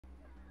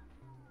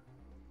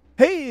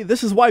Hey,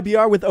 this is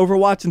WhyBeAre with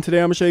Overwatch, and today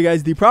I'm going to show you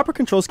guys the proper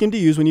control scheme to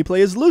use when you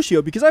play as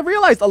Lucio, because I've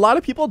realized a lot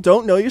of people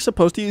don't know you're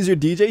supposed to use your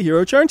DJ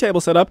Hero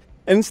turntable setup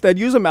and instead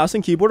use a mouse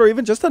and keyboard or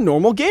even just a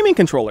normal gaming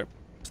controller.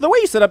 So the way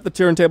you set up the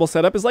turntable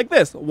setup is like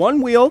this.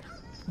 One wheel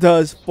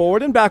does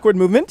forward and backward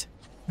movement.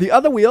 The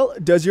other wheel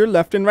does your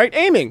left and right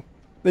aiming.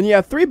 Then you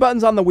have 3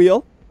 buttons on the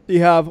wheel.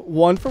 You have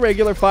one for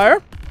regular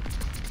fire.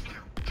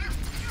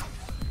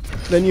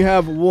 Then you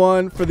have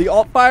one for the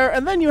alt fire,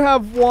 and then you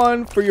have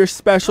one for your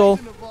special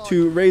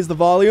to raise the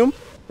volume.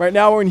 Right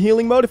now we're in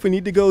healing mode. If we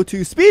need to go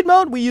to speed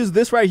mode, we use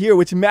this right here,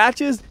 which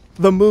matches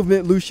the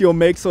movement Lucio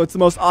makes, so it's the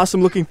most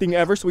awesome looking thing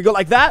ever. So we go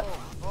like that.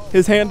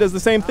 His hand does the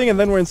same thing, and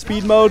then we're in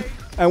speed mode.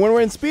 And when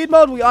we're in speed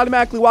mode, we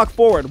automatically walk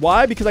forward.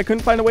 Why? Because I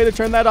couldn't find a way to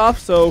turn that off,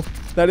 so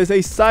that is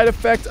a side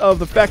effect of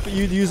the fact that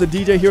you use a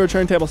DJ Hero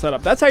turntable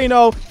setup. That's how you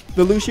know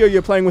the Lucio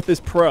you're playing with is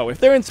pro. If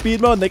they're in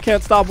speed mode and they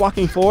can't stop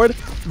walking forward,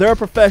 they're a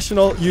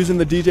professional using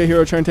the DJ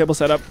Hero turntable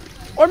setup.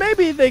 Or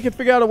maybe they could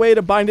figure out a way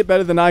to bind it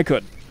better than I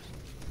could.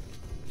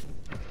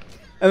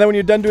 And then when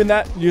you're done doing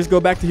that, you just go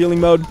back to healing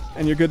mode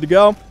and you're good to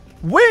go.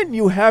 When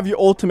you have your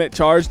ultimate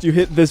charged, you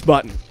hit this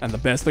button. And the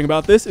best thing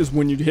about this is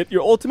when you hit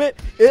your ultimate,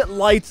 it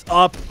lights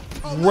up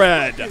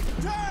red.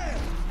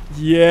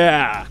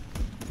 Yeah.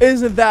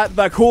 Isn't that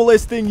the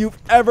coolest thing you've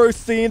ever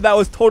seen? That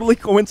was totally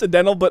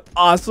coincidental, but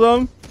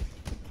awesome.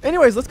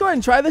 Anyways, let's go ahead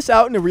and try this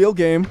out in a real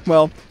game.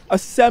 Well, a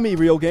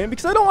semi-real game,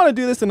 because I don't want to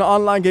do this in an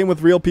online game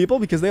with real people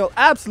because they'll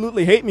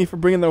absolutely hate me for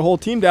bringing their whole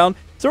team down.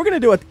 So we're going to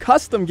do a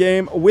custom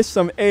game with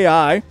some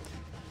AI.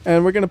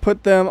 And we're going to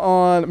put them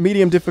on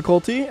medium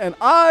difficulty. And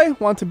I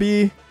want to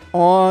be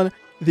on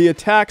the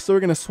attack. So we're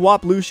going to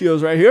swap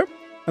Lucios right here.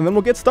 And then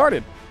we'll get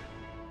started.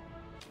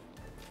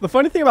 The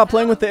funny thing about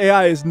playing with the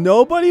AI is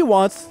nobody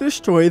wants to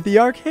destroy the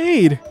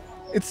arcade.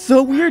 It's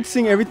so weird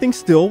seeing everything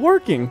still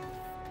working.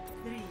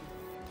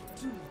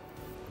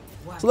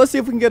 So let's see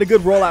if we can get a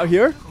good rollout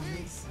here.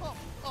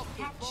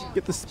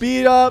 Get the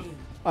speed up.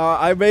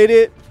 I made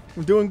it.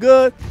 I'm doing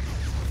good.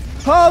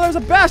 Oh, there's a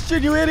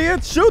Bastion, you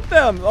idiots! Shoot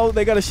them! Oh,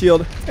 they got a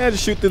shield. Yeah,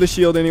 just shoot through the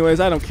shield anyways.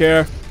 I don't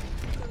care.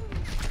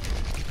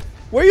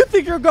 Where you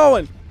think you're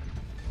going?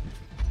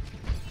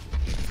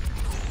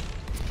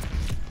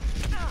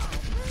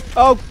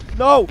 Oh,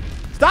 no.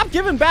 Stop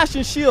giving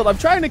Bastion shield. I'm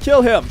trying to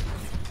kill him.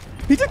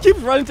 He just keeps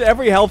running to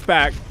every health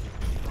pack.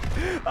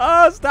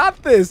 Oh,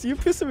 stop this. You're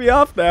pissing me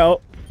off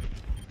now.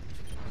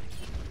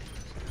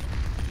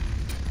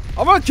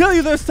 I'm gonna kill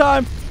you this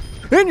time.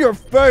 In your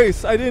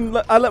face. I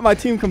let my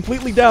team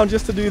completely down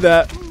just to do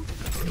that.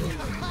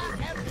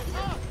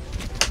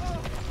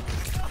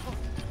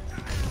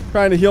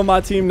 Trying to heal my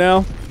team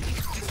now.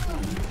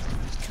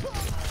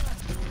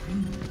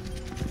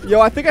 Yo,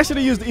 I think I should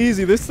have used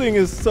easy. This thing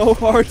is so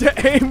hard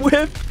to aim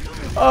with.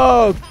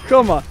 Oh,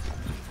 come on.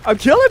 I'm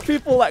killing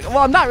people like, well,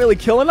 I'm not really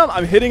killing them.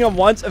 I'm hitting them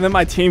once and then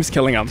my team's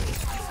killing them.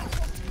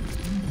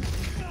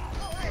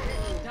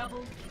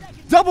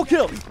 Double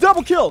kill.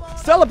 Double kill.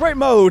 Celebrate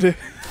mode.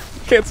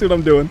 Can't see what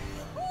I'm doing.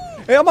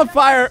 Hey, I'm on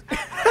fire.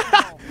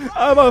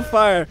 I'm on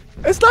fire.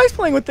 It's nice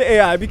playing with the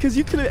AI because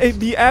you could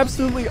be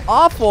absolutely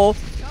awful,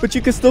 but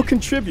you can still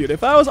contribute.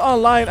 If I was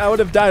online, I would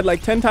have died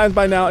like 10 times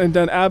by now and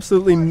done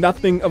absolutely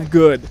nothing of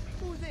good.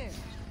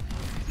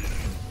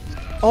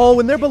 Oh,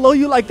 when they're below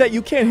you like that,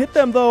 you can't hit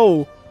them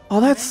though. Oh,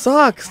 that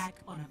sucks.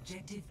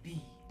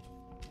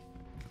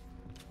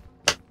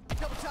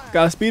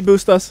 Gotta speed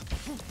boost us.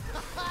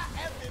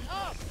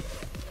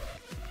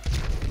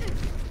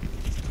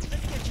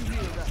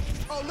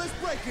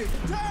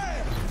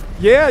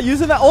 Yeah,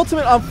 using that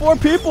ultimate on 4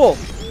 people.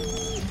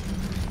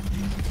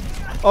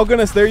 Oh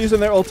goodness, they're using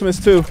their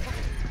ultimates too.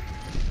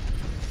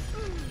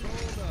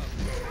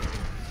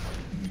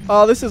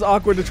 Oh, this is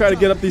awkward to try to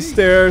get up these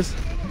stairs.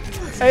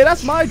 Hey,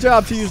 that's my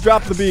job to use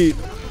drop the beat.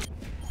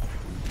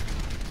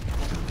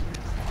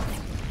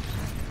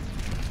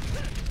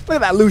 Look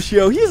at that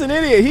Lucio. He's an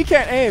idiot. He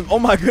can't aim. Oh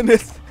my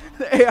goodness.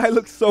 The AI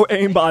looks so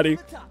aimbotty.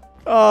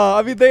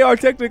 I mean, they are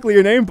technically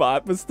an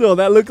aimbot, but still,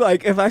 that looked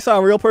like if I saw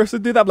a real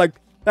person do that, I'm like,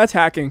 that's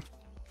hacking.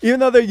 Even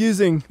though they're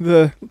using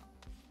the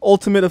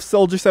ultimate of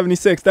Soldier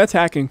 76, that's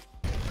hacking.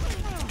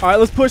 All right,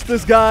 let's push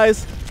this,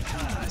 guys.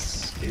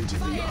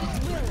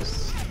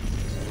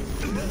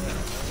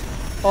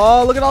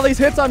 Oh, look at all these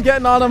hits I'm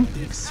getting on him.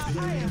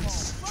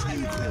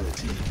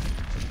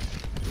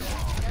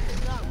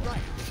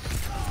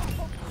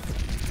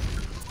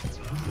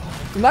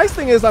 The nice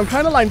thing is I'm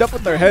kind of lined up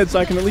with their heads, so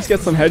I can at least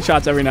get some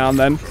headshots every now and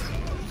then.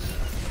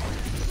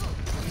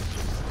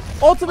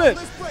 Ultimate!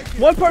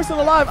 One person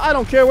alive, I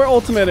don't care, we're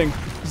ultimating.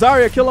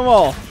 Zarya, kill them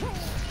all.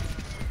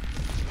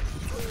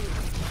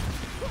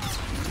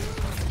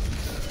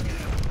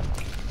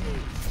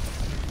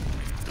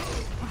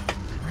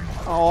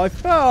 Oh, I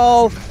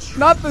fell.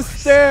 Not the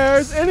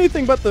stairs,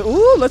 anything but the...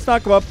 Ooh, let's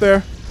not go up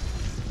there.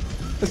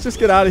 Let's just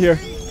get out of here.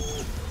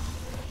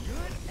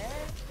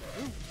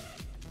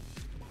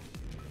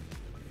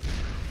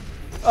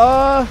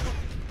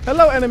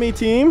 Hello, enemy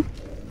team.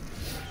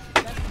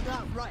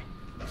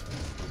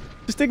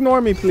 Just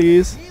ignore me,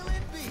 please.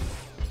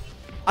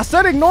 I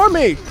said ignore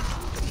me!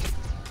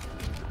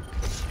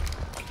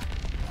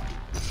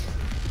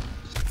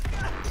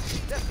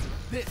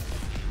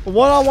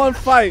 One-on-one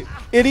fight.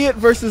 Idiot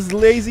versus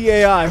lazy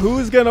AI.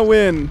 Who's gonna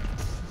win?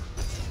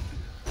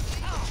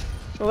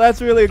 Well,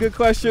 that's really a good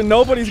question.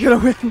 Nobody's gonna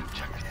win.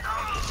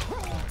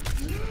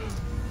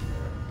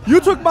 You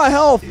took my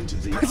health. Did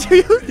you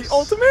use the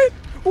ultimate?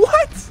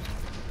 What?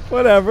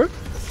 Whatever.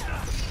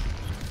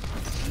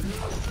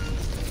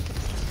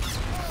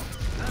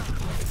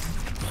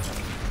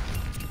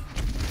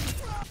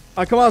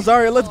 Alright, come on,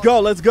 Zarya. Let's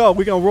go. Let's go.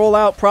 We're gonna roll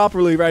out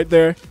properly right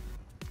there.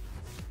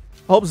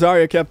 I hope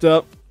Zarya kept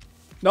up.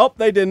 Nope,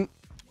 they didn't.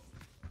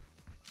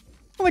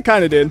 Well, they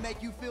kind of did.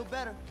 Make you feel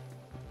better.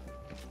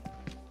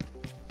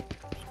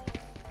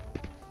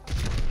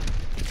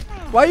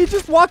 Why you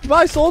just walked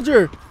by,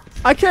 soldier?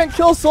 I can't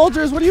kill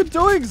soldiers. What are you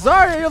doing?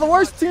 Zarya, you're the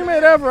worst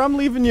teammate ever. I'm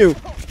leaving you.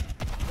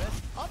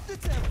 Up the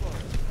tempo.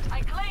 I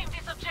claim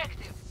this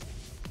objective.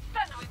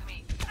 Stand with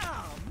me.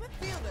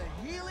 Feel the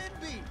healing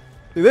beat.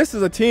 This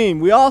is a team.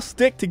 We all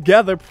stick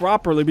together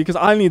properly because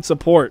I need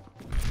support.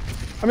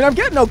 I mean, I'm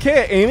getting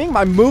okay at aiming.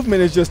 My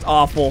movement is just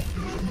awful.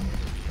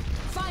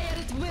 Fire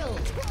at will.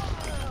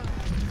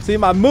 See,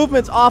 my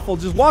movement's awful.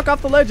 Just walk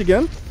off the ledge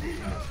again.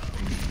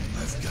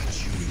 I've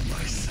got you in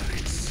my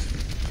sights.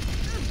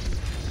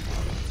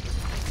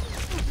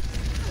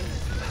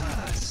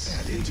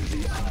 Pass into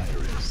the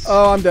iris.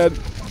 Oh, I'm dead.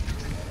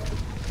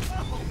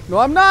 No,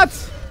 I'm not.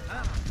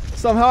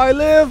 Somehow I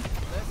live.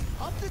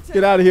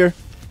 Get out of here.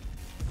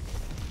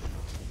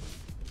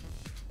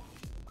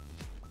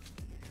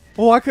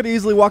 Oh, I could have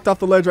easily walked off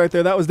the ledge right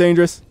there. That was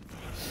dangerous.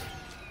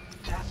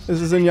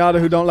 This is Zenyatta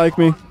who don't like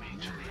me.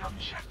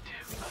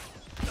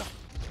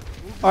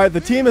 Alright, the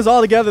team is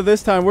all together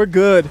this time. We're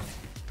good.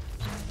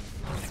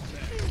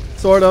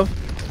 Sort of.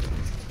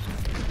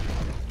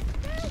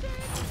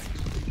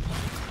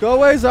 Go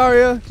away,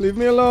 Zarya. Leave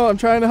me alone. I'm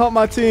trying to help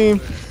my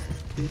team.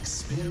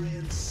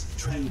 Experience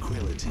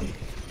tranquility.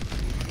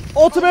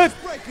 Ultimate!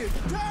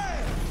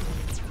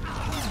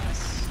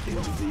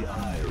 Into the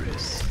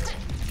iris.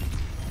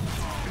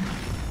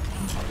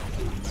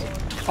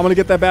 I'm gonna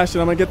get that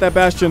bastion. I'm gonna get that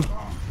bastion.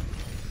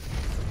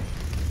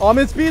 Oh, I'm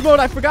in speed mode.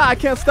 I forgot. I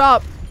can't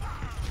stop.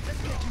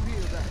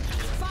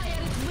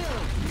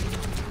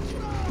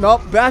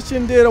 Nope.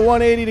 Bastion did a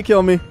 180 to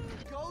kill me.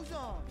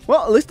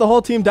 Well, at least the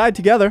whole team died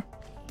together.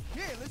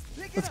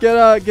 Let's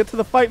get to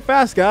the fight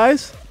fast,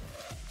 guys.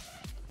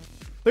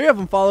 3 of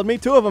them followed me.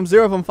 2 of them,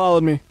 0 of them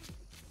followed me.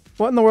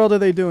 What in the world are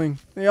they doing?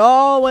 They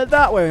all went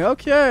that way.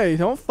 Okay.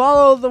 Don't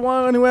follow the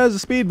one who has a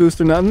speed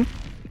boost or nothing.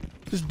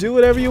 Just do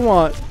whatever you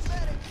want.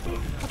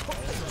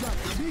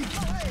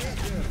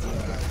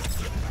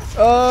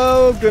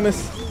 Oh,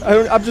 goodness.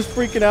 I'm just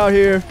freaking out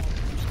here.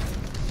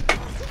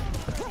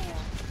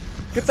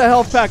 Get the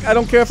health pack. I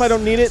don't care if I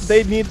don't need it.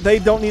 They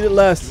don't need it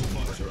less.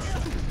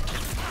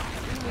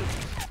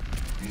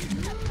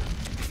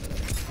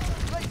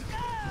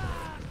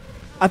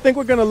 I think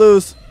we're gonna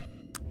lose.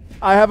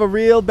 I have a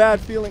real bad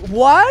feeling.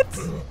 What?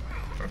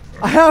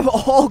 I have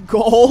all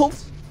gold?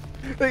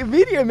 The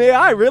medium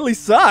AI really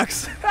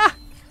sucks.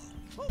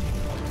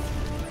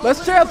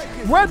 Let's chance.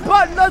 Red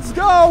button, let's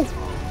go.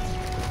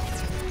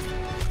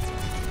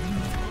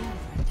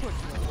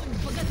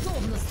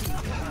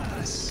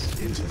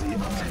 Into the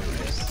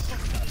iris.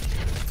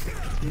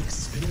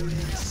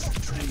 Experience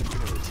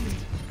tranquility.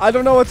 I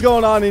don't know what's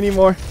going on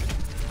anymore.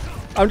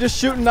 I'm just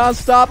shooting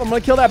non-stop. I'm gonna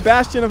kill that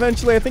Bastion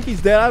eventually. I think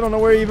he's dead. I don't know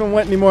where he even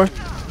went anymore.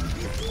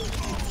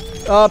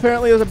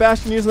 Apparently there's a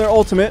Bastion using their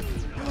ultimate.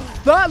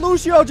 That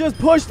Lucio just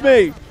pushed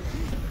me!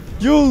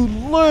 You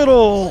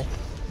little...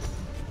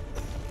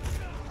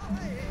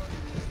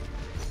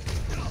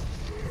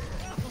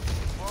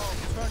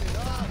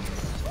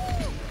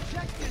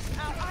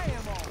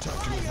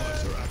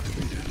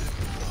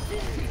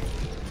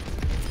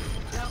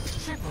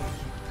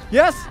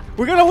 Yes!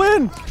 We're gonna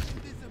win!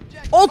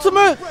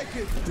 Ultimate!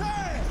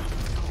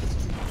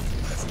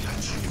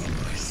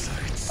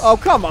 Oh,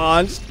 come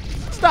on.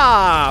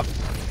 Stop!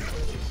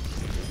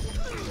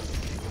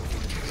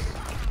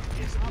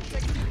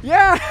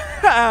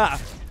 Yeah!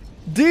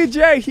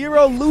 DJ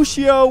Hero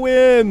Lucio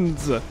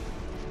wins!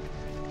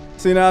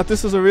 See, now if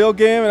this is a real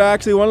game and I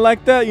actually won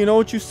like that, you know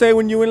what you say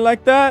when you win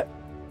like that?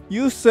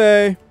 You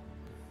say...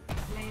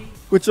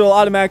 Which will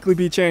automatically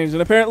be changed.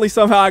 And apparently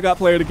somehow I got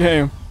player of the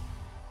game.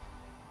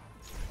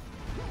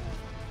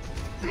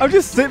 I'm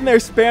just sitting there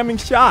spamming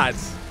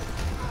shots.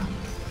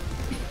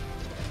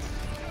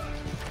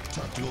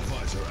 Tactical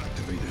visor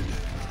activated.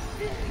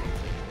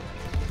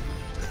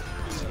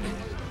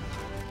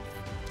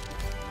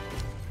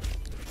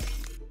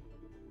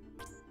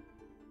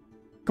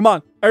 Come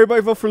on,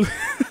 everybody vote for...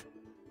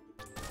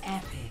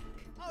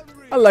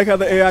 I like how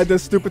the AI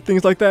does stupid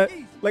things like that.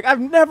 Like, I've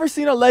never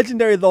seen a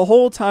legendary the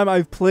whole time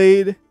I've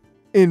played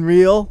in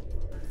real.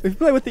 If you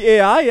play with the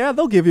AI, yeah,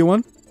 they'll give you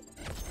one.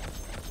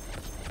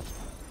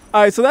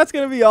 Alright, so that's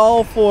going to be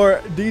all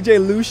for DJ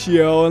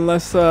Lucio,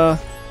 unless I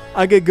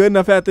get good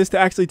enough at this to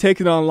actually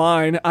take it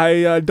online.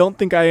 I don't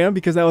think I am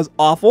because that was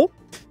awful.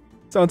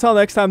 So until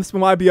next time, this has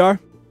been WhyBeAre.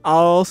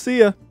 I'll see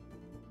ya.